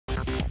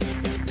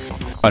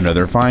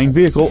Another fine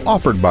vehicle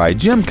offered by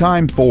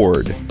Keim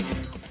Ford.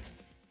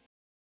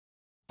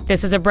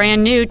 This is a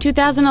brand new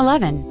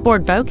 2011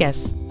 Ford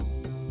Focus.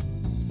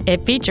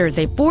 It features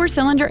a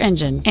 4-cylinder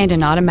engine and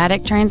an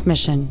automatic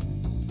transmission.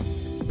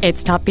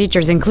 Its top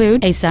features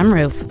include a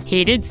sunroof,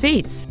 heated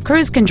seats,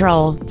 cruise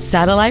control,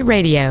 satellite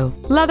radio,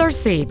 leather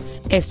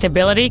seats, a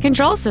stability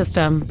control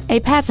system, a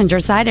passenger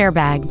side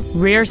airbag,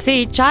 rear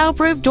seat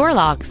child-proof door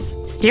locks,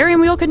 steering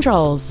wheel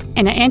controls,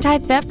 and an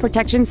anti-theft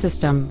protection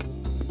system.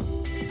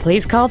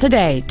 Please call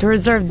today to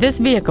reserve this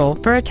vehicle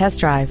for a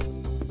test drive.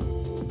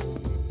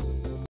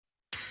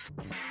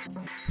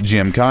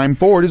 Keim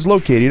Ford is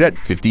located at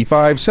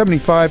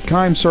 5575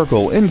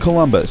 Keimcircle in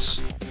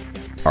Columbus.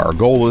 Our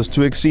goal is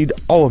to exceed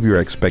all of your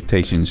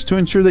expectations to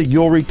ensure that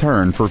you'll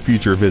return for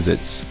future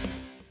visits.